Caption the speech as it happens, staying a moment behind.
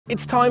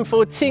It's time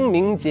for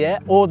Qingming Jie,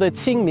 or the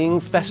Qingming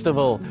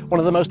Festival, one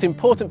of the most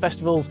important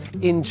festivals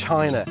in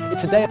China.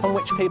 It's a day upon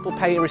which people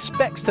pay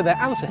respects to their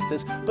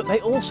ancestors, but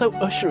they also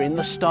usher in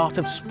the start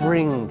of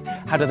spring.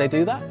 How do they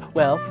do that?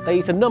 Well, they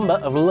eat a number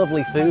of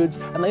lovely foods,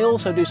 and they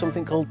also do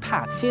something called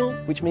ta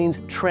qing, which means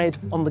tread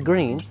on the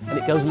green, and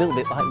it goes a little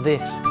bit like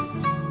this.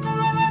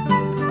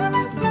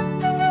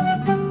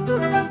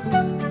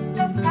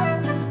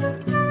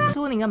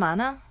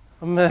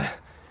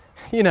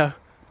 You know,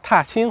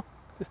 踏青。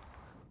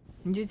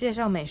你就介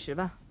绍美食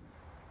吧。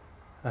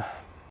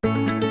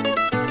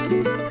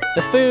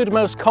The food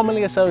most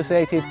commonly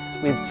associated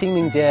with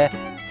Qingming Jie,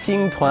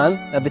 Qingtuan.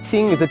 The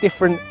Qing is a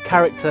different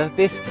character.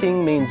 This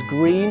Qing means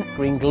green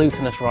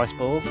glutinous rice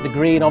balls. The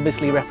green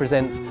obviously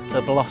represents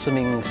the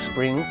blossoming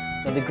spring.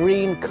 Now, the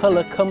green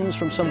colour comes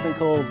from something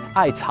called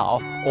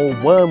aicao, or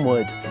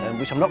wormwood,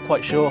 which I'm not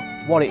quite sure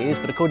what it is,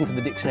 but according to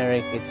the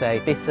dictionary, it's a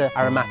bitter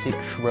aromatic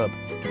shrub.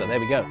 So there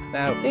we go.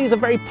 Now, these are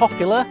very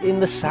popular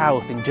in the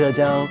south, in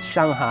Zhejiang,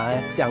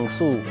 Shanghai,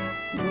 Jiangsu.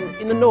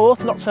 In the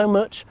north, not so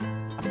much,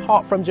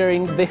 apart from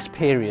during this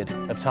period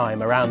of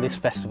time, around this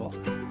festival.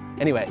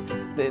 Anyway,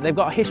 they've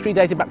got a history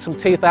dated back some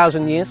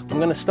 2,000 years. I'm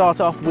going to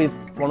start off with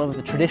one of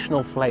the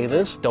traditional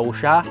flavours,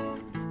 dousha.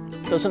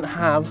 Doesn't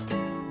have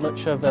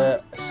much of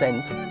a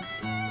scent.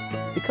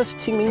 Because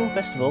Qingming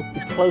Festival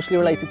is closely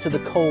related to the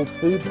cold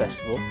food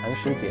festival, and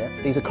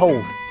Shijie, these are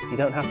cold. You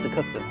don't have to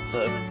cook them,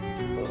 so...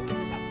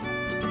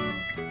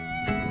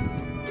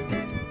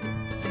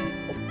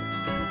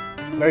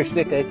 Very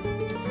sticky.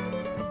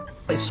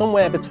 It's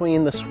somewhere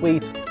between the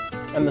sweet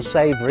and the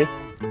savoury.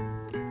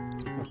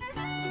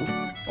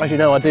 As you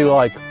know, I do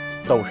like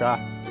dousha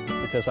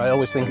because I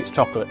always think it's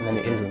chocolate and then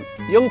it isn't.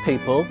 Young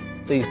people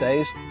these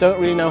days don't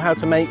really know how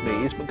to make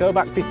these, but go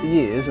back 50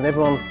 years and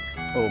everyone,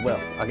 or well,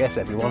 I guess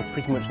everyone,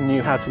 pretty much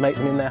knew how to make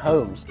them in their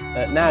homes.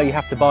 Now you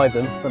have to buy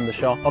them from the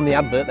shop. On the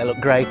advert they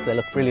look great, they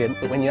look brilliant,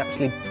 but when you're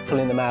actually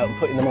pulling them out and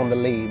putting them on the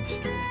leaves,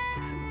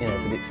 it's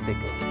a bit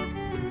sticky.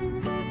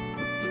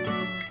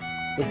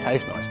 It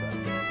tastes nice though.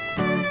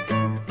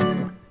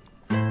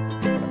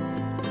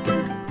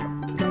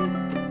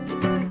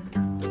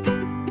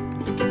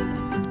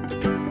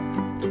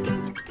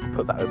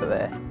 Put that over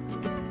there.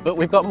 But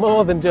we've got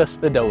more than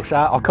just the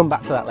dousha. I'll come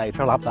back to that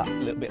later. I'll have that a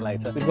little bit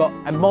later. We've got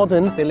a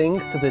modern filling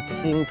to the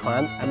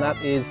Qingtuan, and that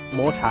is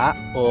mo cha,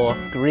 or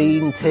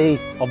green tea,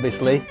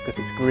 obviously, because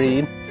it's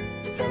green.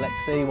 So let's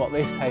see what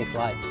this tastes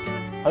like.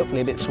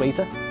 Hopefully a bit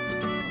sweeter.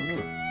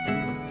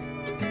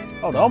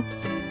 Hold on.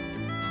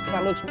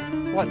 That looks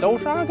like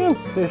dousha again.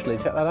 Seriously,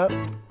 check that out.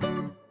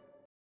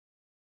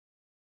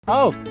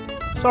 Oh,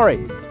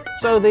 sorry.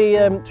 So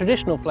the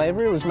traditional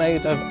flavour was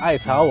made of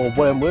aicao, or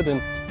wormwood,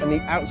 and the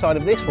outside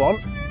of this one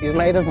is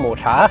made of mo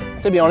cha.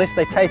 To be honest,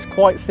 they taste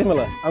quite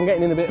similar. I'm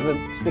getting in a bit of a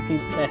sticky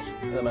mess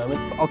at the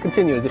moment, but I'll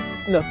continue as if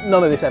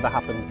none of this ever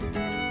happened.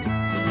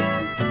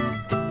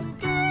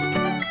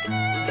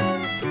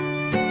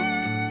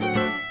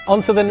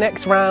 On to the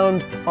next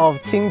round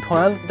of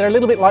Qingtuan. They're a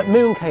little bit like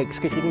mooncakes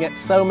because you can get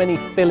so many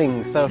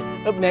fillings. So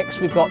up next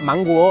we've got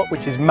manguo,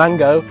 which is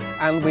mango,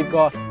 and we've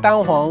got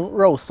danhuang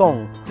rou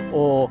song,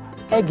 or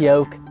egg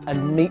yolk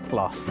and meat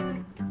floss.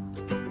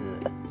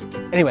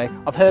 Anyway,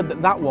 I've heard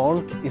that that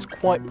one is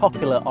quite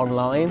popular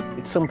online.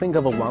 It's something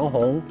of a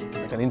wanghong,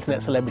 like an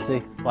internet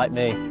celebrity like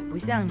me. 不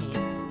像你。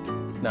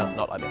 No,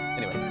 not like me.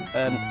 Anyway,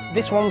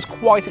 this one's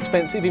quite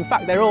expensive. In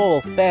fact, they're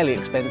all fairly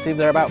expensive.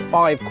 They're about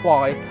 5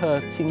 kuai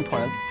per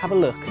Qingtuan. Have a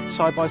look,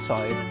 side by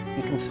side.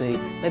 You can see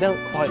they don't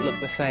quite look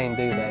the same,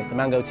 do they? The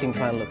mango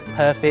Qingtuan look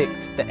perfect.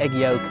 The egg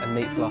yolk and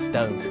meat floss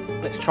don't.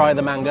 Let's try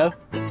the mango.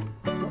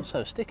 It's not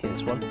so sticky,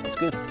 this one. It's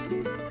good.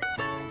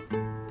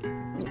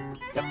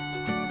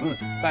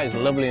 That is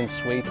lovely and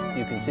sweet.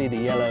 You can see the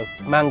yellow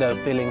mango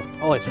filling.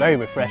 Oh, it's very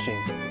refreshing.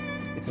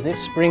 It's as if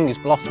spring is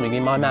blossoming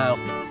in my mouth.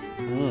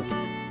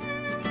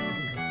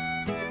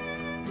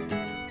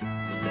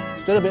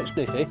 Still a bit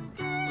sticky.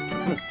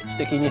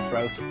 Sticky in your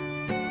throat.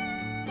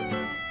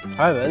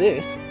 However,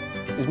 this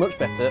is much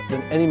better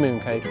than any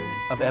mooncake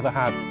I've ever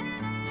had.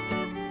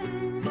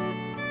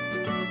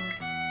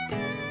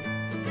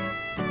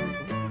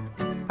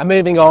 And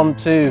moving on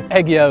to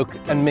egg yolk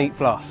and meat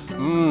floss.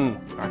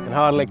 I can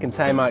hardly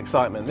contain my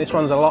excitement. This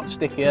one's a lot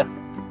stickier.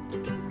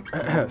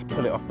 Let's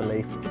pull it off the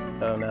leaf.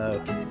 Oh no.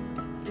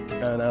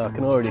 Oh no, I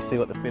can already see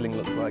what the filling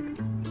looks like.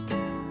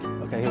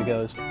 Okay, here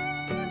goes.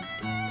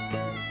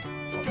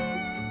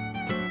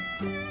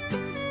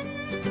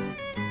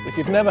 If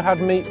you've never had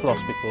meat floss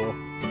before,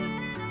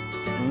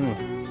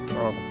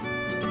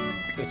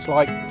 it's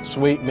like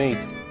sweet meat.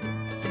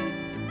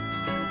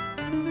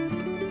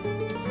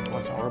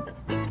 That's horrible.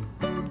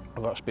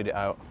 I've got to spit it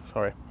out,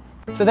 sorry.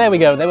 So there we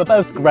go, they were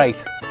both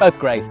great, I'm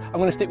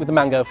going to stick with the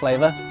mango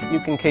flavour. You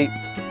can keep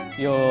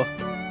your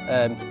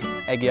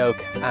egg yolk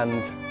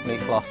and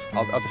meat floss.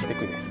 I'll just stick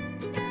with this.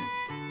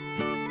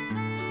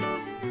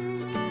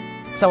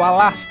 So our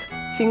last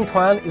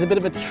Qingtuan is a bit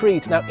of a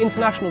treat. Now,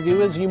 international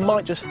viewers, you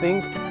might just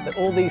think that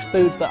all these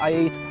foods that I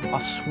eat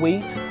are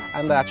sweet,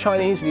 and our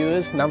Chinese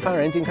viewers, 南方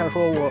人经常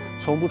说我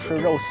从不吃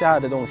肉虾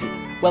的东西.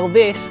 Well,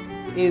 this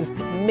is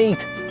meat.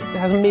 It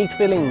has meat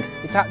filling.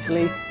 It's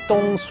actually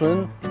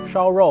dongsun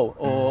shao rou,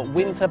 or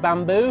winter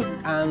bamboo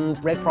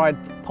and red fried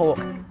pork,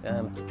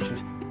 which is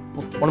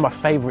one of my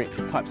favourite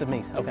types of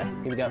meat. Okay,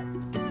 here we go.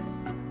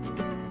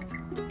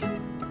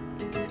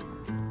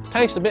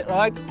 Tastes a bit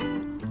like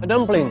a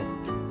dumpling.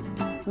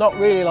 Not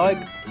really like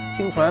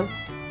Qingming,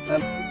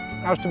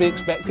 as to be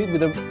expected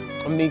with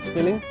a meat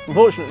filling.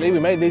 Unfortunately, we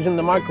made these in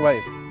the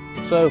microwave,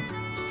 so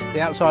the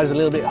outside is a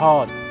little bit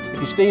hard. If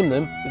you steam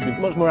them, it'd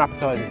be much more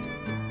appetising.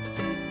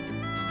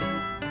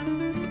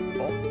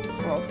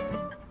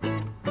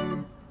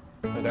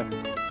 Okay,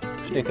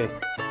 sticky.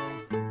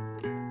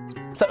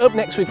 So up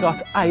next we've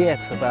got ayet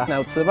tsuba.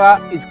 Now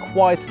tsuba is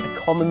quite a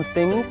common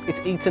thing. It's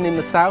eaten in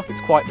the south,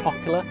 it's quite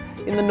popular.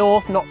 In the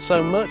north, not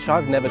so much.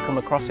 I've never come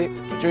across it,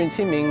 but during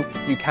Qingming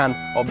you can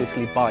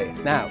obviously buy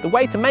it. Now, the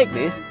way to make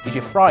this is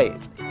you fry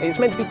it. It's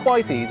meant to be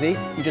quite easy.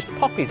 You just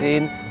pop it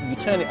in, you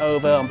turn it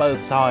over on both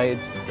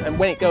sides, and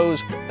when it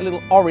goes a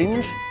little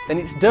orange, then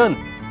it's done.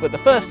 But the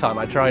first time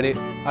I tried it,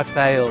 I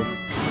failed.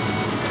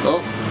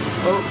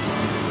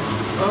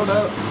 Oh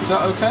no, is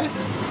that okay?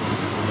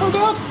 Oh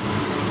God,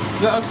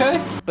 is that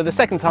okay? But the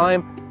second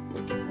time,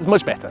 it was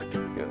much better,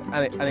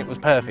 and it was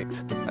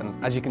perfect.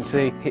 And as you can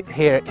see,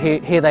 here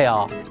they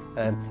are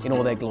in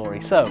all their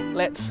glory. So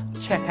let's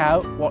check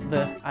out what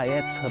the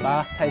ayet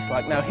tsuba tastes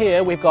like. Now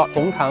here we've got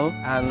hongtang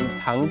and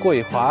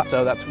hangguihua,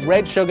 so that's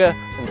red sugar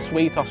and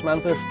sweet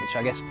osmanthus, which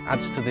I guess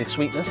adds to the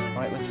sweetness.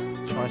 Right, let's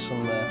try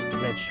some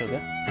red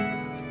sugar.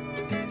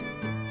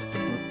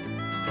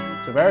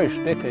 It's very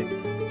sticky.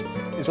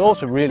 It's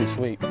also really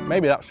sweet.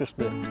 Maybe that's just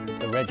the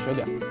red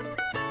sugar.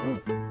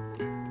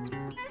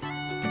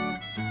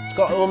 It's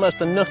got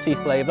almost a nutty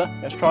flavour.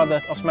 Let's try the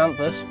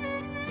osmanthus.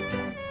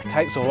 It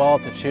takes a while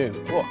to chew.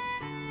 Whoa.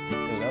 Here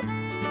we go.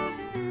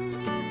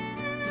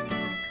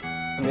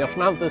 And the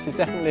osmanthus is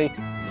definitely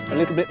a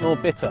little bit more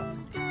bitter.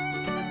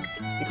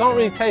 You can't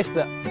really taste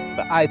the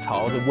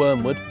aitao, the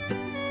wormwood.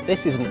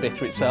 This isn't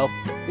bitter itself.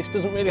 This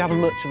doesn't really have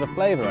much of a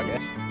flavour, I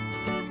guess.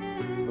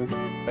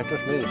 They're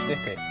just really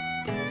sticky.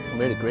 I'm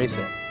really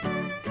greasy.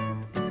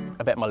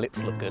 I bet my lips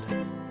look good.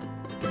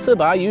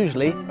 Tsuba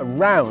usually are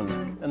round,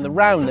 and the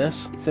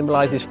roundness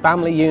symbolises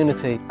family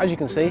unity. As you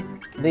can see,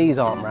 these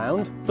aren't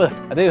round, but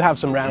I do have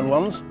some round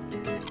ones.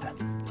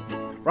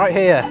 Right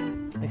here,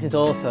 this is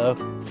also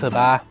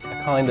tsuba,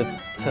 a kind of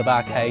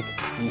tsuba cake.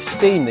 You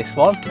steam this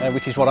one,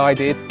 which is what I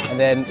did, and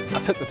then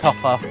I took the top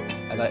off,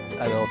 and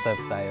I also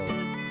failed.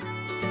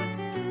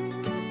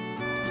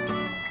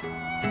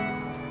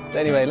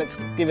 Anyway, let's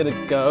give it a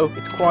go.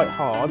 It's quite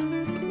hard.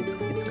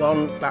 It's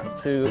gone back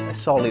to a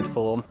solid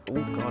form.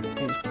 Oh God,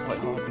 it's quite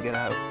hard to get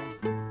out.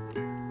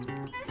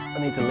 I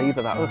need to leave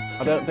it that.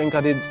 I don't think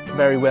I did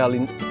very well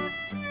in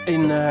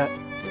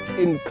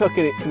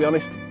cooking it, to be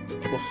honest,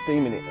 or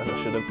steaming it as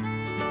I should have.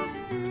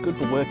 It's good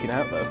for working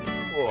out though.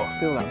 Oh, I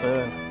feel that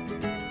burn.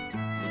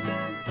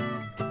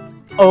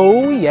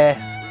 Oh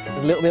yes,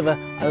 there's a little bit of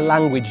a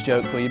language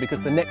joke for you, because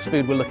the next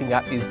food we're looking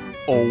at is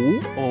o,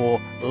 or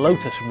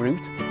lotus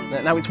root.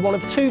 Now it's one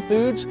of two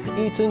foods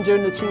eaten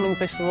during the Qingming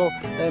Festival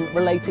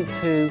related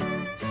to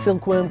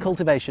silkworm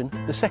cultivation.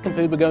 The second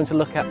food we're going to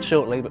look at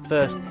shortly, but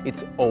first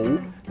it's o.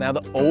 Now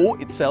the o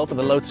itself, or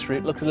the lotus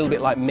root, looks a little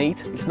bit like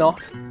meat. It's not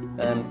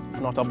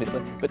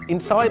obviously, but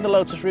inside the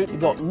lotus root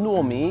you've got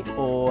normi,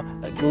 or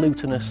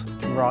glutinous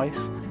rice.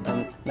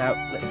 Now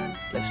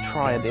let's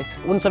try a bit.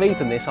 Once I've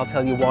eaten this, I'll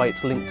tell you why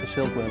it's linked to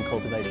silkworm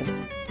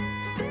cultivation.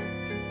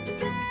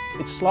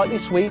 It's slightly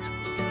sweet.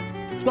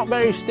 It's not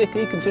very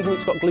sticky considering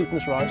it's got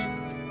glutinous rice.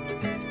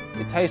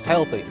 It tastes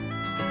healthy,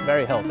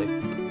 very healthy.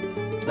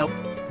 Now,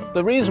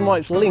 the reason why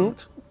it's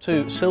linked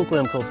to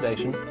silkworm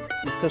cultivation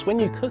is because when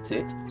you cut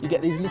it, you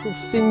get these little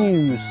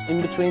sinews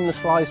in between the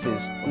slices,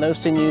 and those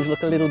sinews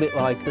look a little bit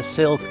like the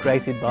silk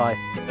created by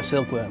a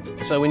silkworm.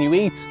 So when you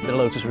eat the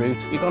lotus root,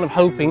 you're kind of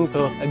hoping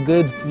for a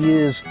good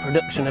year's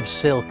production of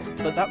silk.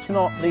 But that's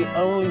not the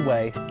only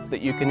way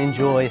that you can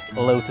enjoy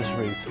lotus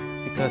root,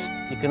 because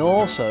you can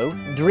also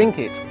drink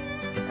it.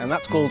 And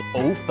that's called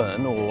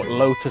ofen, or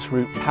lotus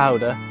root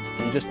powder.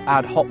 You just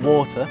add hot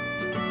water.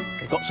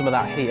 I've got some of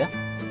that here.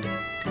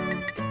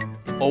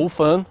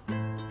 Ofen,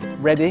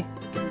 ready,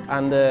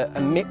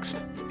 and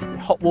mixed with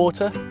hot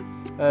water.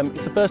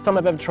 It's the first time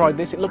I've ever tried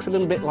this. It looks a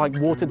little bit like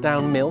watered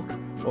down milk,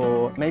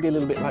 or maybe a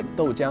little bit like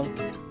doujiang.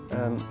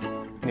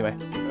 Anyway,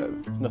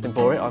 nothing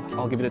for it.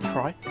 I'll give it a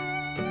try.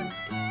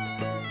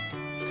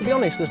 To be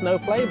honest, there's no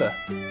flavour.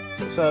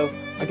 So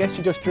I guess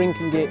you're just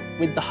drinking it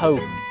with the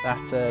hope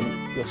that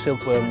your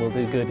silkworm will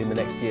do good in the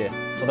next year.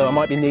 Although I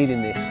might be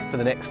needing this for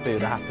the next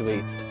food I have to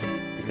eat,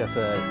 because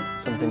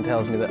something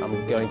tells me that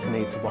I'm going to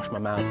need to wash my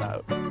mouth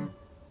out.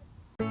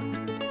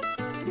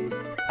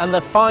 And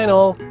the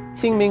final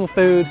Qingming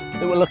food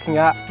that we're looking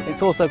at,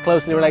 it's also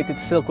closely related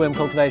to silkworm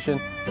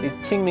cultivation, is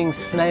Qingming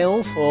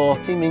snails, or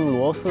Qingming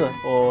luosi,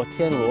 or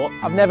tianluo.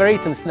 I've never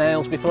eaten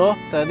snails before,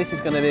 so this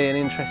is going to be an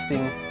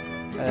interesting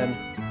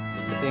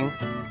thing.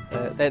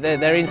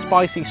 They're in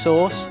spicy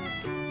sauce.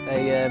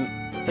 They're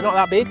not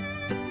that big.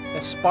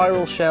 They're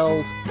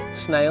spiral-shelled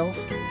snails.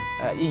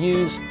 You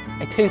use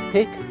a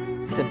toothpick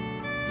to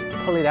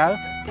pull it out.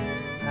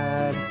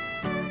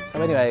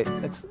 So anyway,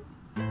 let's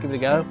give it a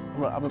go.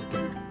 I'm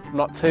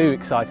not too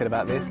excited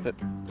about this, but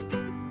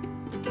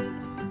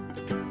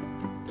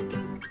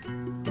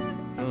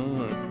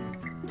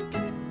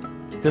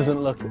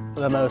doesn't look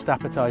the most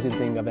appetising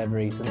thing I've ever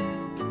eaten.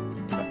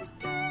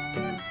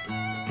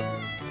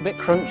 It's a bit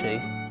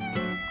crunchy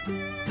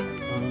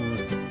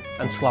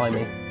and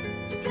slimy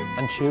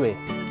and chewy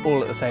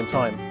all at the same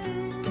time,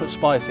 but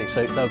spicy,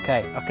 so it's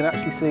okay. I can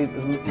actually see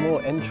there's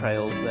more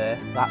entrails there.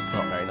 That's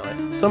not very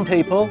nice. Some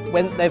people,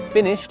 when they've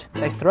finished,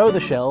 they throw the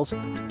shells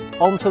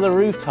onto the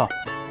rooftop.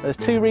 There's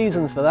two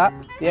reasons for that.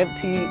 The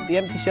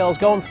empty shells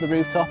go onto the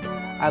rooftop,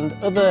 and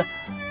other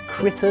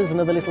critters and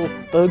other little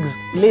bugs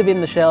live in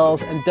the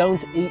shells and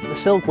don't eat the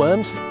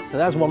silkworms. So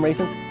that's one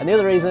reason. And the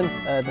other reason,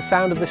 the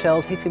sound of the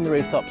shells hitting the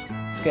rooftops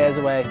scares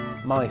away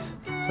mice.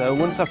 So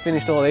once I've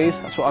finished all these,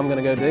 that's what I'm going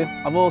to go do.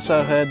 I've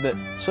also heard that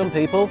some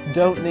people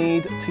don't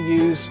need to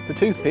use the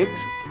toothpicks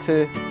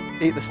to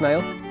eat the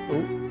snails.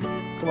 Oh,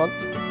 come on.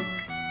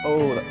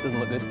 Oh, that doesn't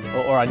look good.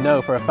 Or I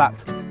know for a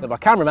fact that my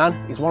cameraman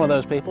is one of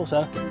those people,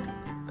 so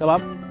come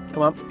on,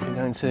 come on. I'm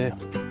going to...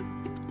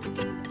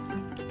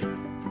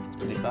 It's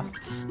pretty fast.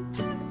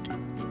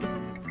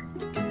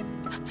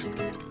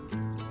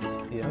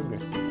 Yeah, hungry.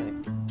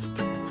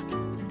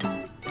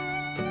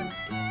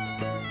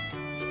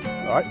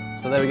 Alright,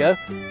 so there we go.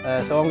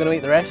 So I'm going to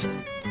eat the rest,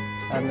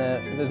 and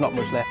there's not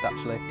much left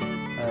actually.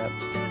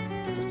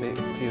 Just eat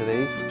a few of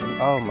these.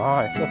 And, oh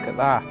my, look at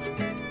that.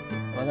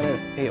 Am I going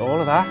to eat all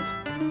of that?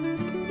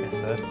 Yes,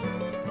 sir.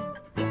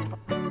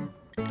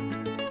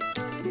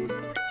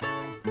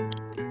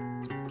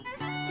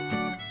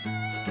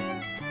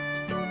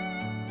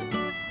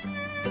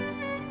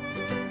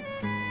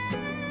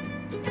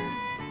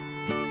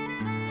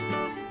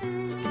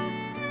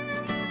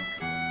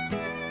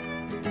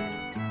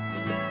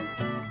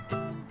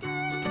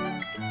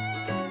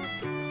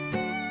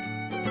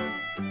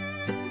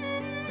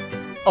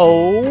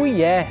 Oh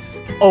yes,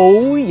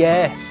 oh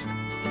yes.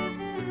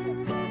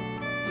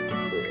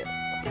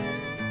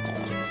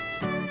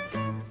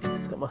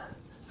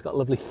 It's got a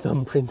lovely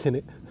thumbprint in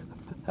it.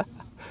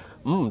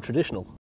 Traditional.